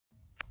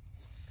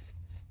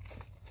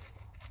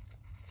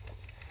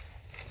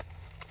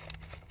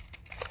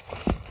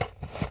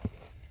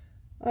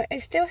I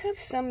still have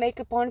some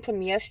makeup on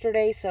from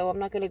yesterday, so I'm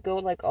not going to go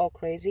like all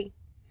crazy.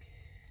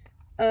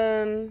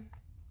 And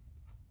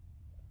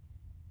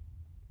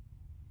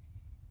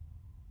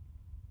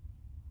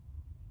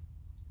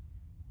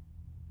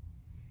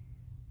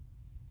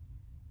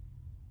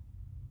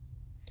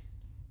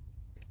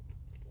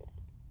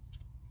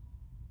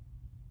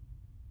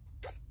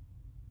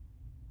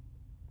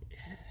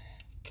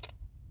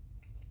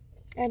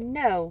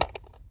no,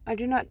 I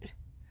do not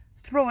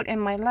throw it in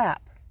my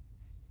lap.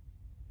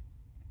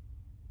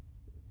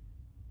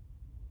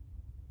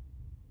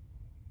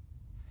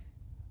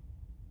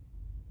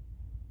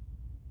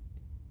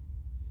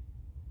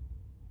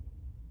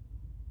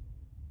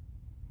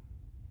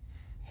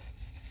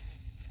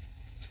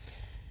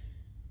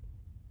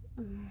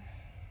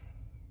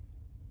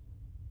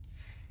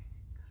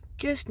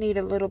 Just need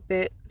a little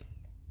bit.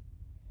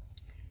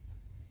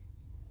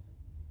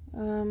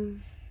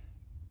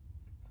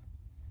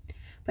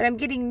 But I'm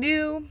getting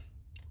new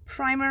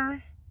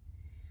primer,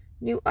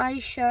 new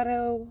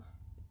eyeshadow,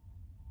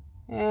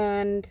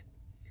 and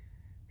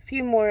a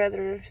few more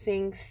other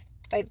things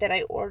that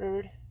I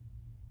ordered.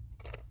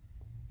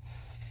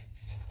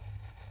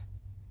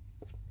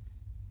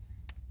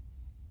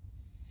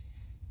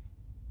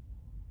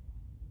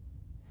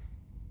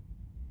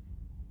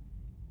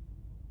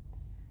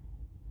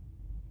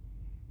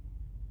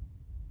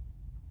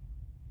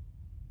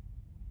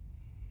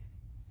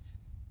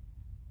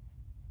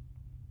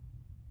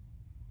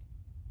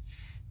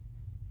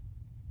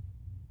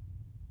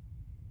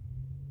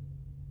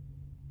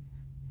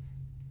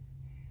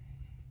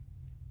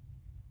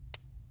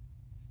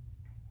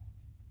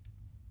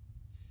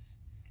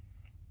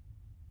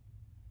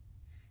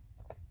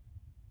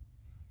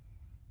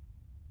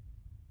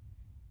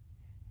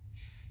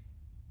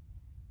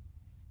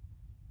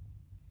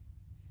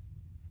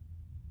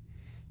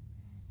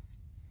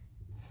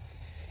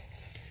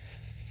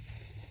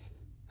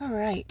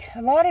 Alright,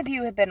 a lot of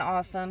you have been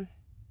awesome.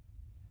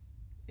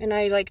 And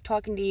I like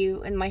talking to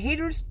you. And my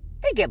haters,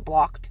 they get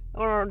blocked.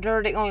 Or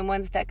they're the only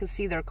ones that can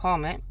see their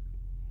comment.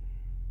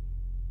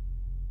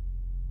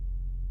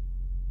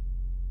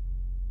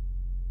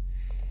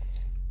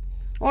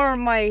 Or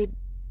my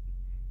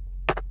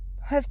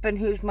husband,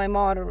 who's my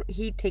mod,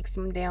 he takes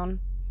them down.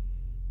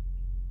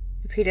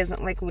 If he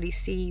doesn't like what he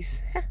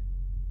sees.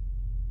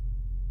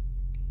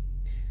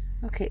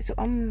 Okay, so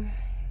I'm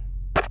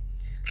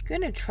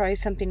gonna try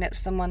something that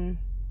someone,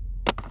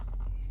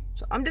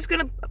 so I'm just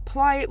gonna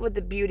apply it with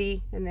the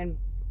beauty and then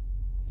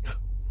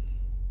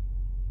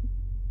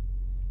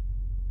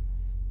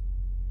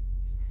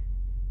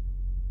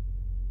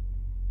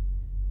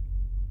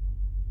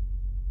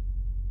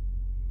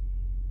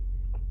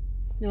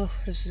oh,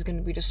 this is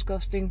gonna be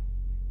disgusting.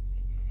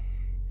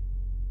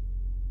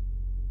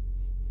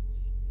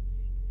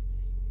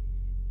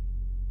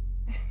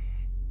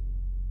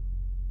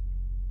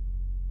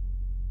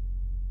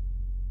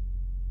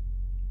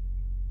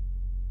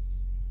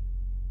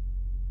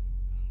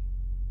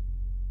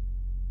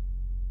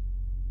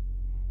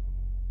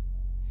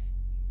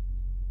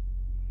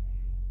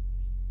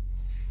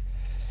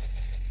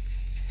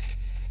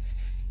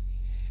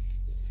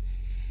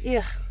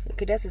 Yeah,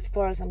 okay, that's as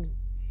far as I'm.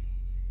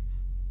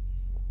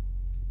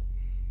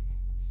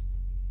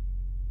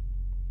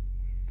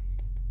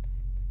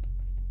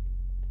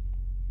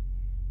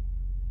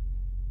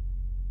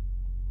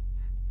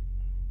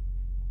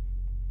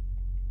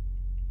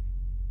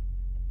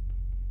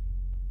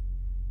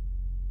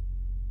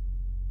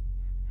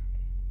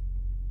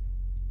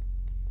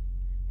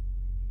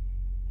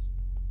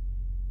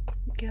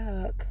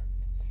 Yuck.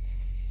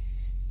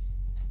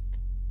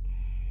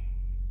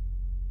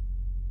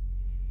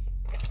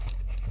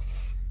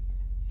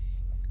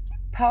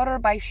 Powder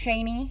by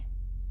Shany.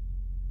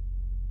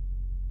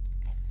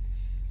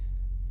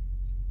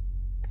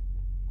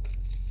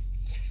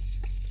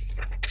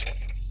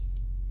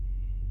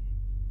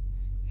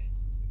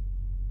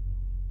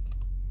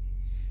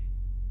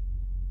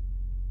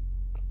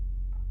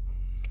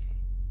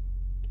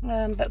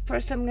 But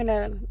first I'm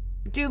gonna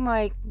do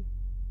my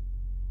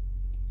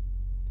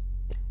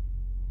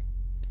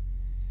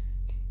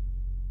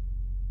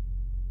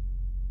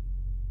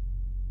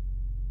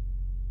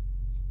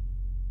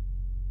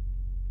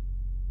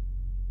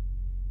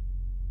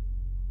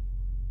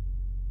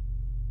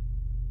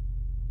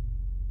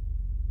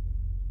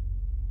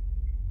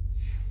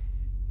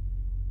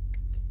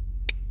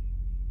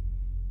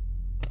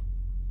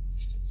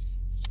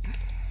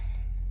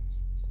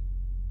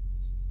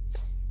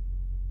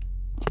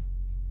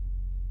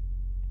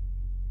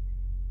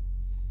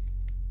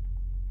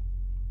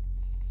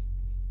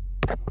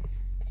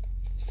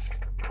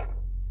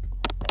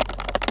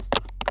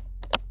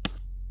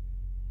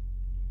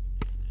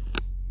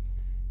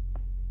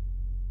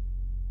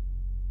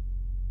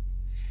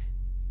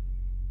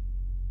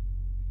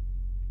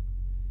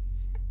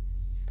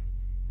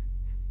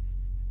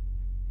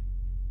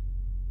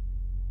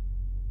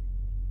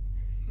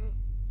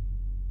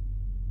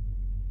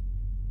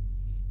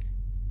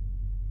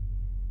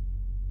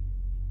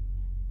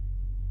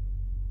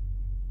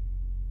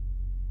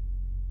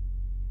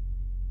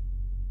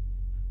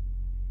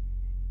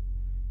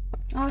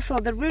Also,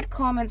 the rude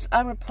comments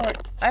I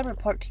report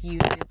to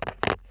YouTube.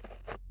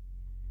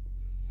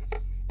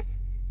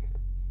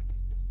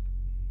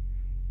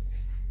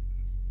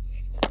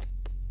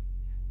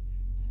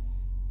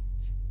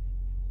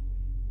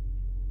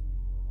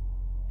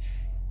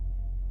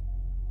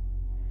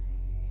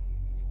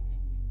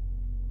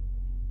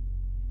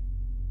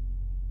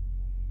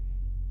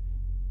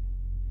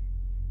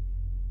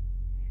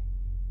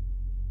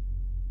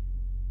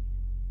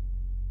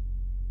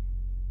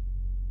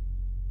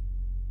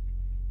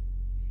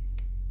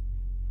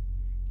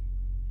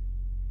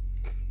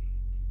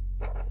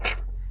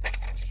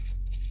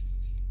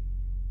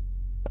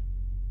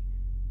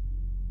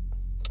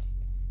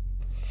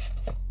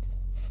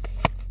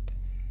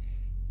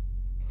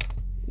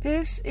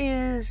 This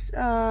is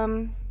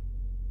other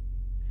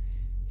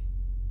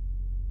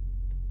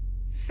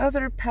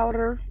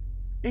powder.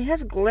 It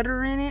has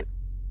glitter in it.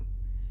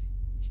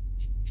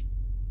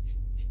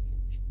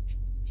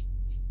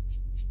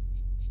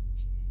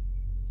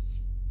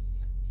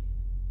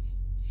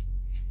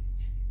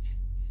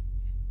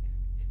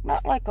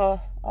 Not like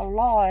a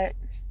lot.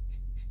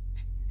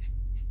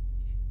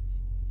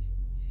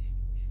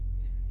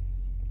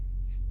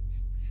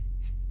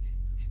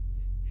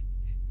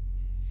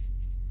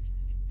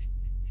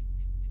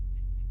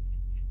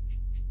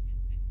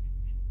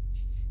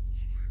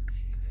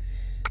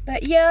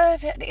 But yeah,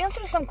 to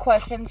answer some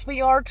questions,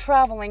 we are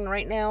traveling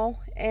right now,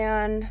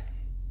 and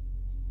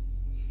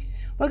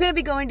we're going to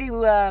be going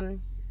to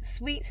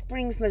Sweet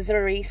Springs,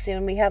 Missouri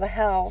soon. We have a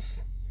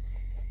house,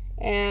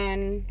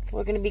 and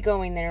we're going to be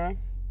going there,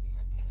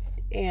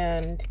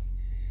 and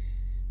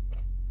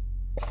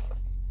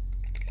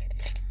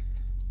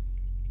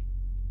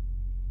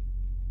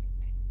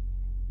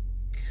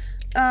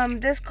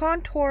this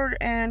contour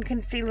and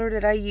concealer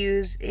that I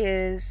use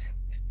is,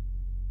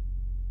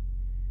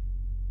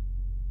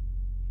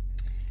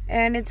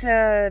 and it's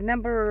a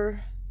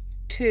number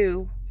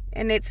 2,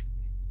 and it's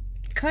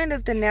kind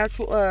of the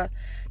natural,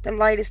 the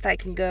lightest I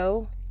can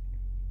go.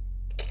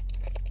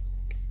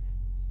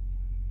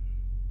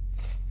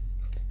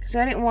 Because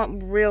I didn't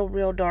want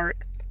real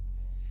dark.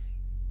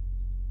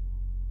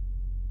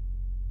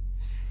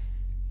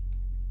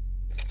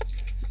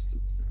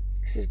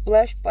 This is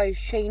Blush by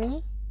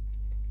Shany.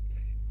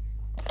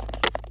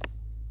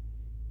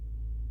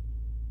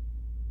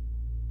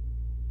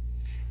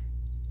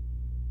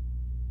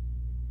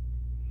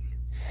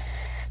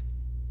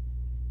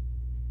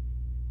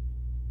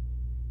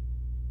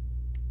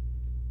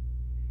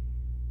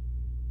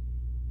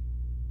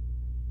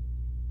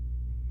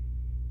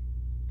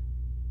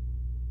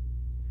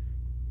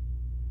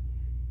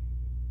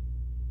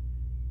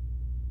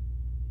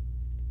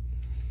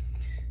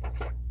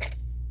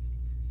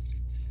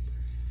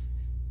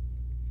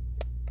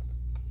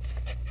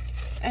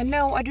 And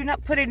no, I do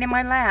not put it in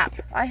my lap.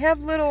 I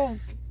have little...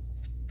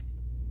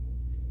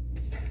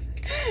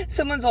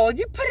 Someone's all,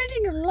 you put it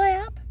in your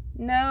lap?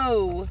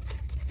 No.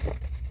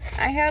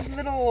 I have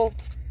little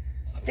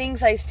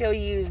things I still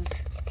use.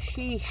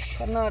 Sheesh,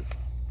 I'm not...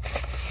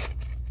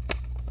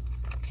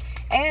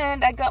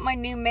 And I got my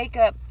new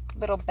makeup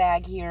little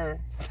bag here.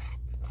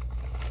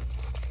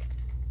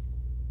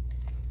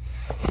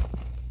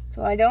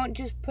 So I don't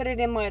just put it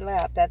in my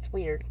lap. That's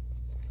weird.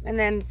 And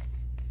then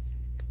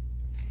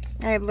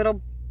I have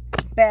little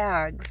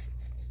bags.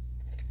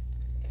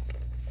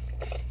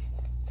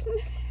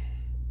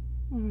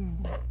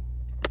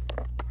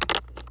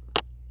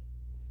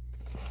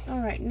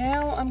 Alright,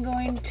 now I'm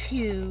going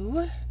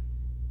to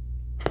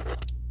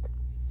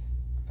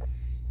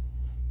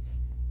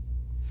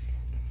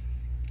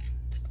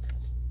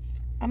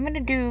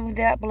do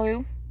that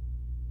blue.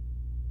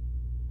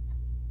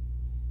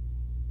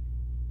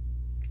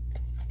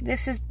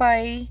 This is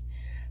by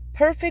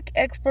Perfect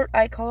Expert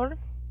Eye Color.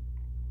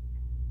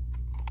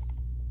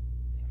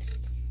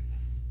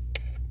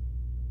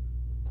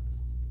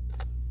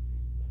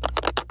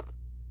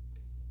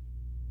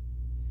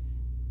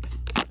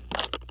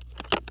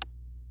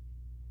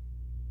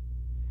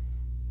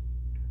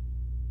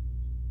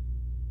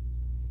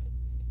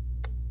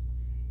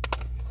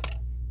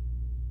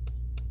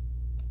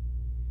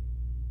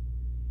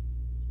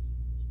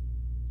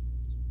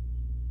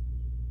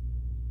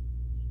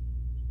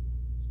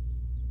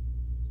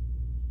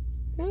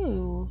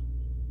 Ooh,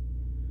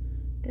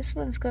 this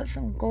one's got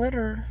some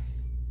glitter.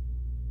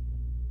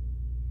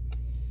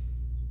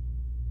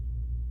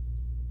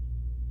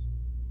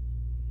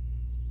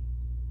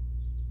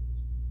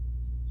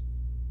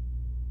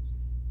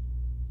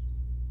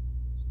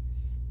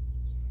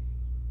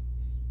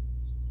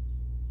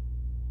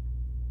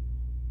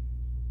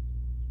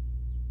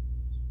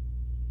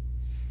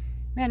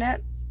 Man,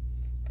 that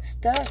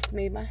stuff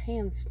made my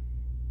hands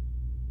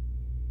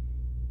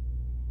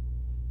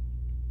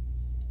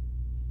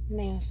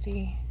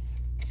nasty.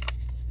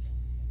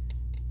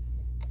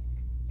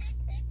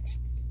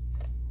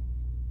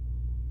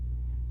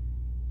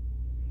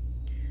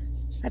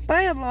 I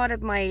buy a lot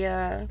of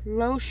my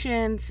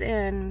lotions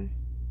and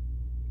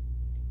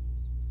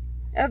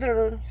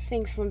other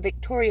things from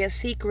Victoria's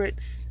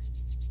Secrets.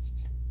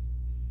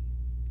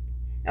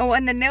 Oh,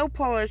 and the nail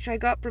polish I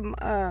got from,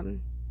 I'll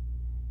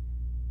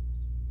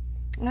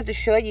have to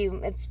show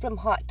you. It's from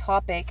Hot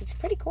Topic. It's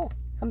pretty cool.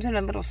 Comes in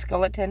a little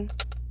skeleton.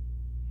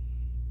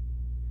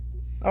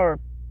 Or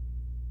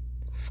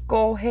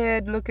skull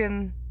head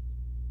looking.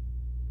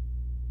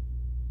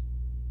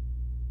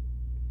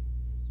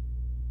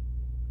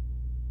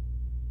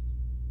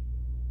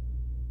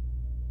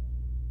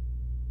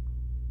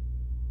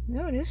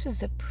 No, this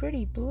is a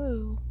pretty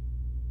blue.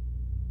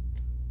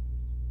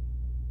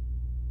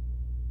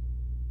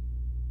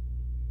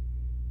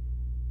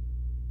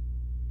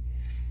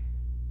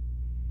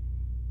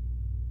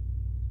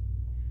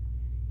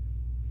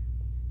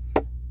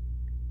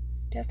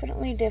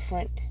 Definitely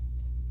different.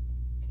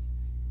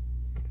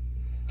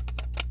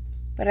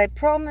 But I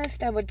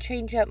promised I would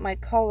change up my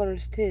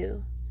colors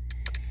too.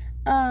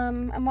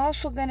 I'm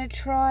also gonna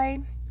try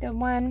the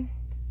one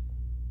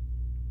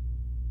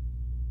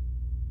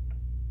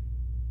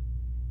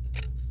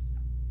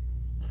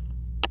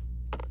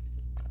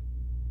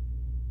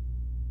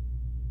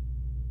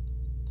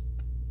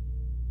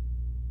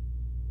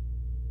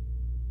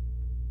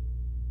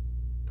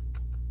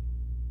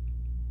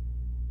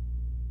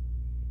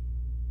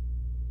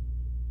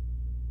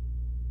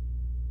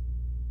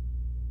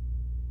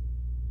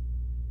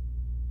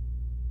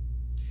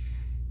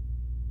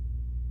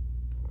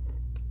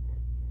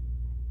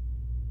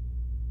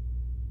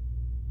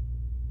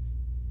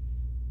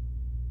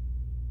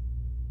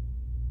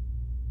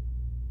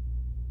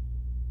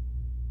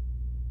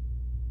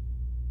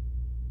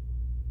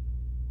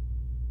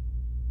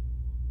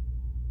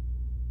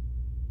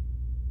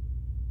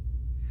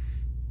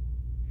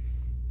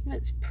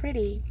It's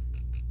pretty.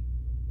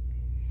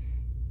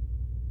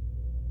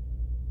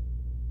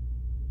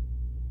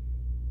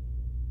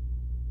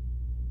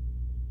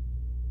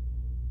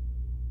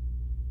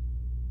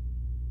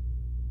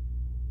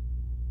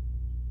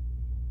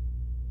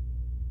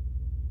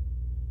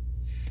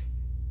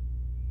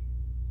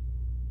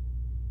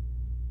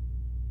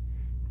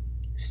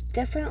 It's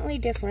definitely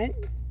different.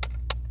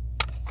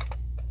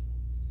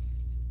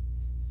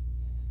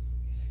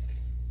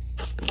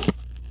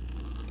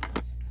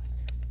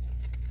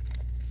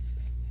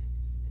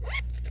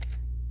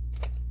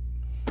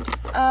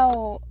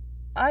 Oh,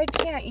 I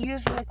can't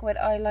use liquid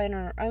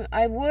eyeliner.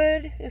 I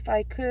would if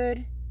I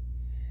could,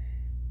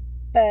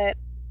 but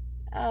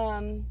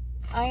I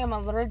am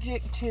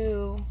allergic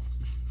to,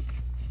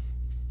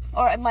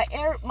 or my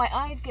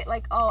eyes get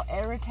like all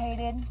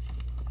irritated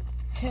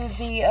to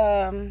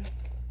the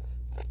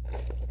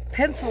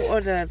pencil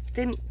or the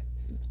thin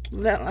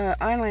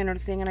eyeliner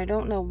thing, and I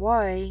don't know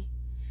why.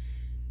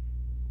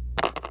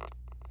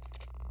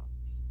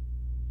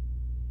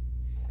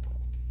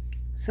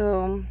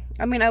 So,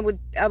 I mean, I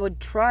would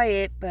try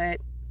it,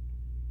 but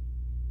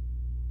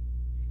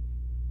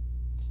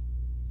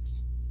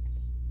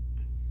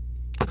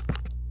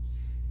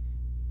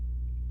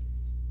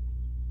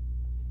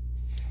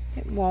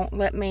it won't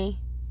let me.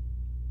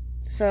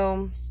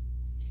 So,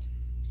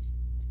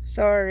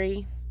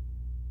 sorry.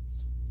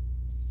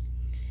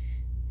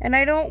 And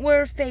I don't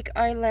wear fake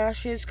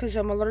eyelashes because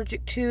I'm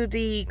allergic to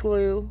the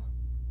glue,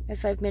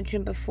 as I've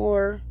mentioned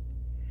before.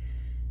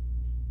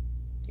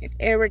 It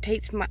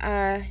irritates my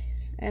eye,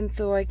 and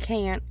so I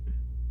can't.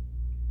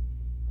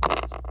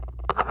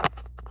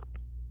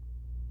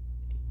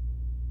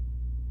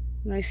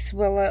 And I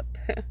swell up.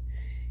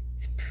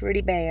 It's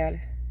pretty bad.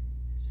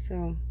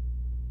 So,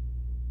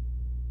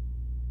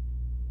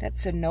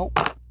 that's a nope.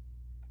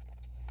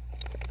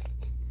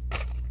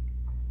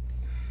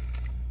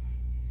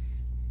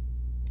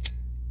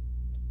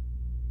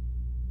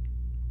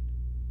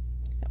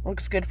 That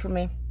works good for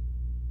me.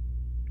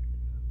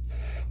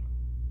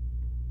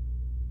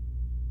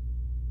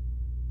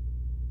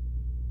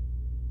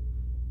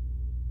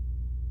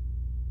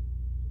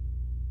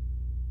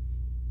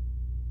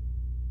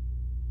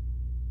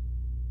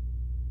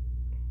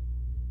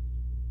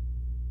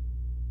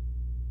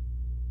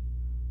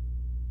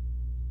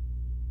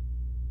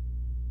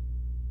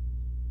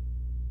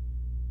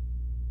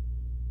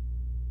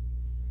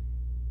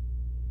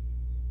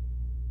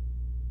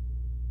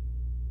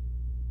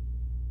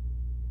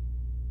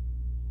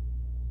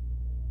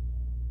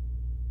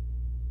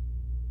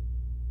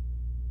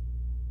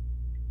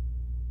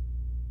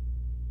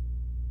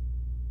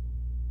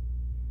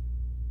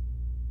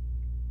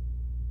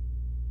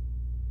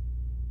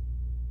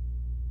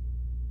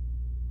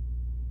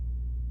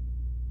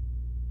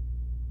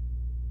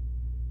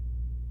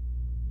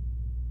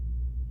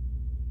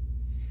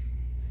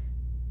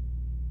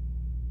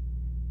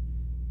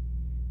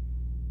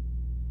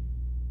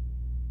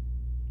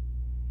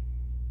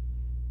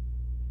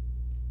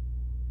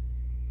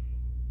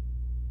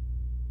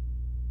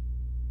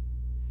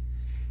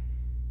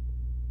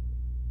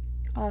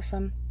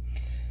 Awesome.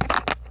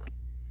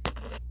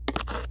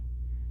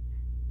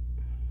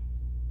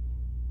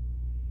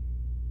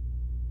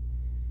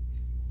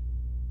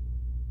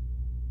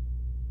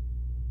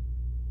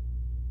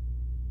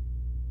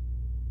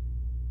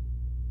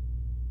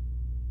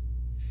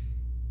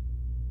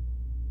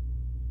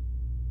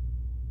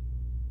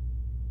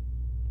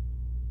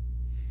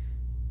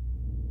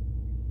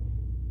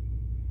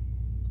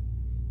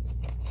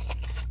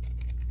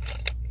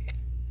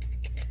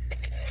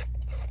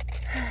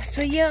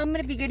 So yeah, I'm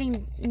going to be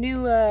getting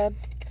new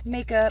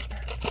makeup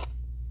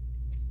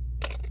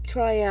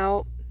try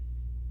out.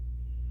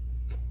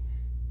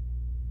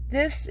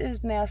 This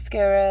is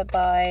mascara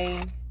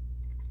by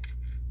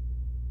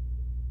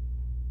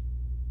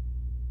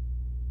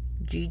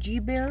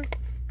Gege Bear.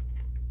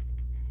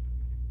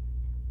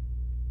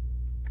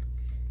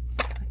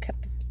 I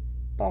kept the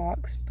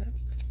box, but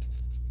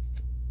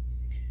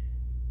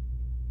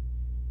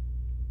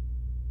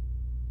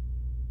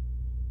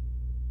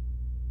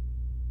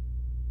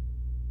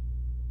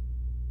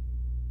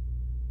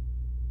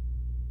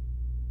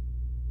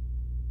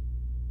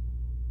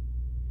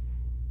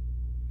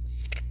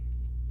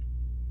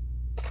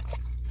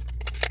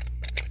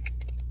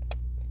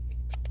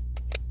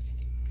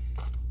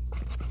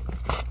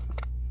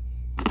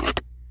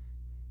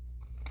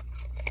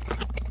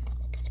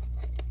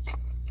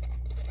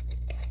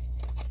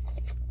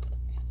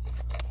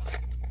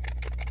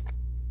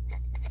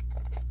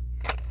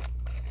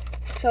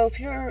so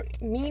if you're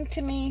mean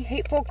to me,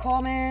 hateful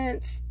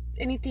comments,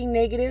 anything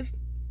negative,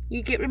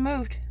 you get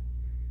removed.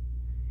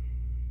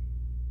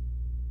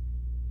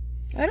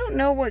 I don't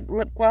know what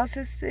lip gloss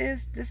this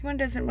is. This one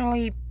doesn't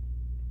really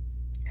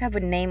have a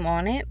name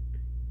on it.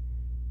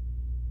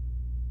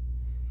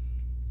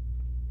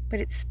 But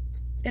it's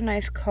a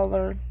nice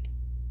color.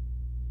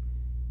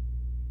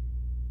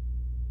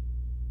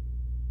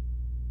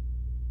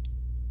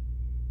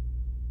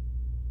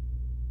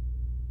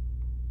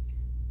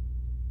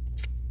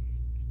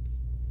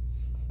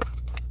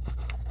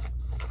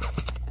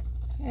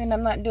 And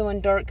I'm not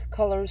doing dark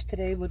colors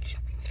today, which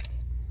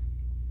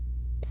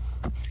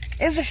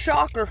is a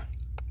shocker.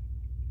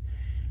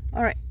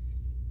 Alright.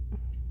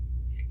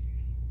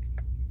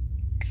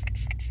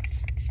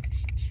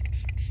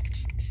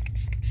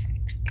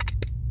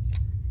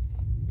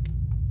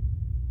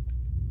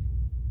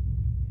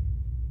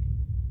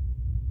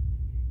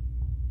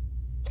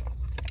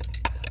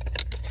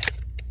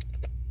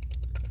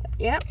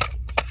 Yep.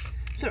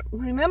 So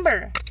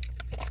remember,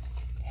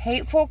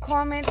 hateful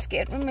comments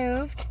get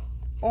removed.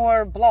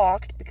 Or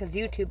blocked, because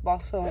YouTube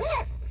also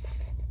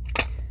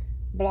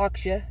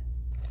blocks you.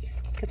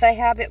 Because I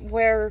have it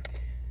where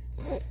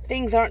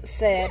things aren't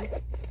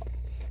said.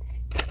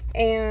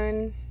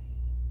 And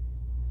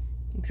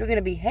if you're going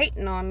to be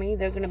hating on me,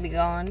 they're going to be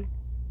gone.